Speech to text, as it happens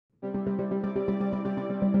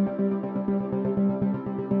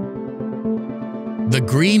The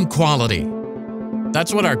green quality.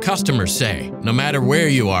 That's what our customers say, no matter where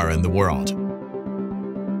you are in the world.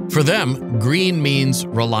 For them, green means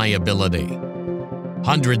reliability.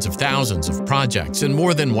 Hundreds of thousands of projects in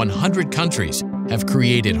more than 100 countries have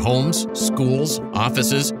created homes, schools,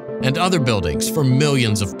 offices, and other buildings for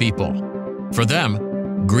millions of people. For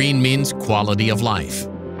them, green means quality of life.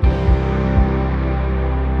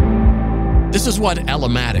 This is what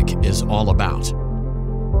Elematic is all about.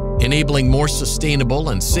 Enabling more sustainable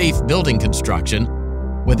and safe building construction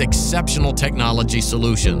with exceptional technology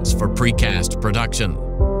solutions for precast production.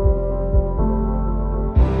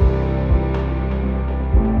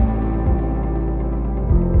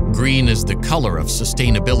 Green is the color of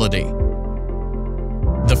sustainability.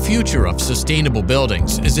 The future of sustainable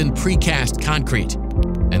buildings is in precast concrete,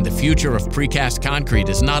 and the future of precast concrete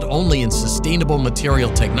is not only in sustainable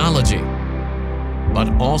material technology, but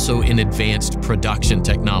also in advanced production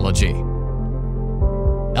technology.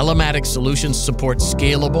 Elematic solutions support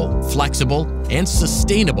scalable, flexible, and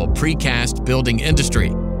sustainable precast building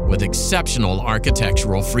industry with exceptional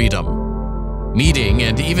architectural freedom, meeting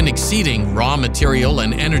and even exceeding raw material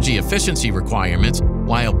and energy efficiency requirements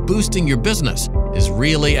while boosting your business is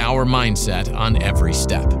really our mindset on every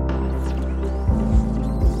step.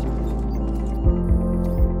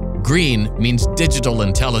 Green means digital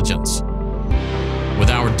intelligence. With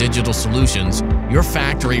our digital solutions, your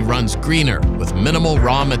factory runs greener with minimal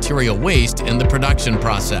raw material waste in the production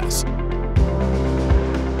process.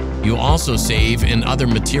 You also save in other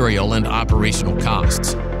material and operational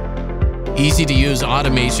costs. Easy-to-use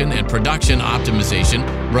automation and production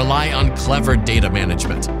optimization rely on clever data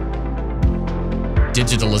management.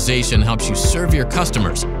 Digitalization helps you serve your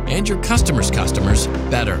customers and your customers' customers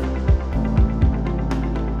better.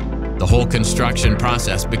 The whole construction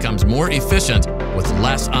process becomes more efficient with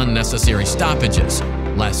less unnecessary stoppages,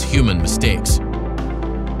 less human mistakes.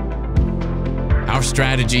 Our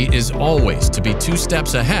strategy is always to be 2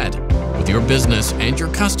 steps ahead with your business and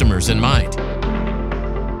your customers in mind.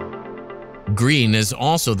 Green is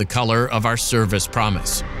also the color of our service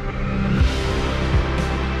promise.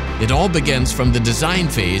 It all begins from the design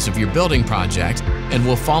phase of your building project and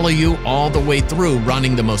will follow you all the way through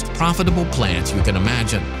running the most profitable plant you can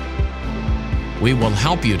imagine. We will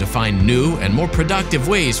help you to find new and more productive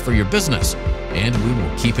ways for your business, and we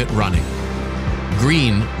will keep it running.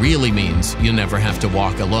 Green really means you never have to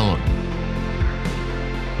walk alone.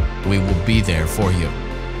 We will be there for you.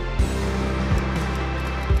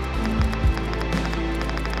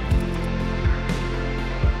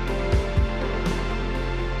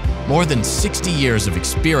 More than 60 years of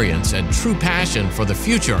experience and true passion for the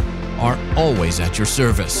future are always at your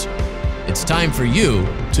service. It's time for you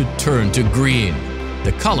to turn to green,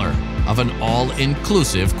 the color of an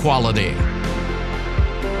all-inclusive quality.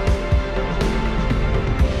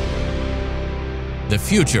 The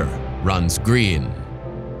future runs green.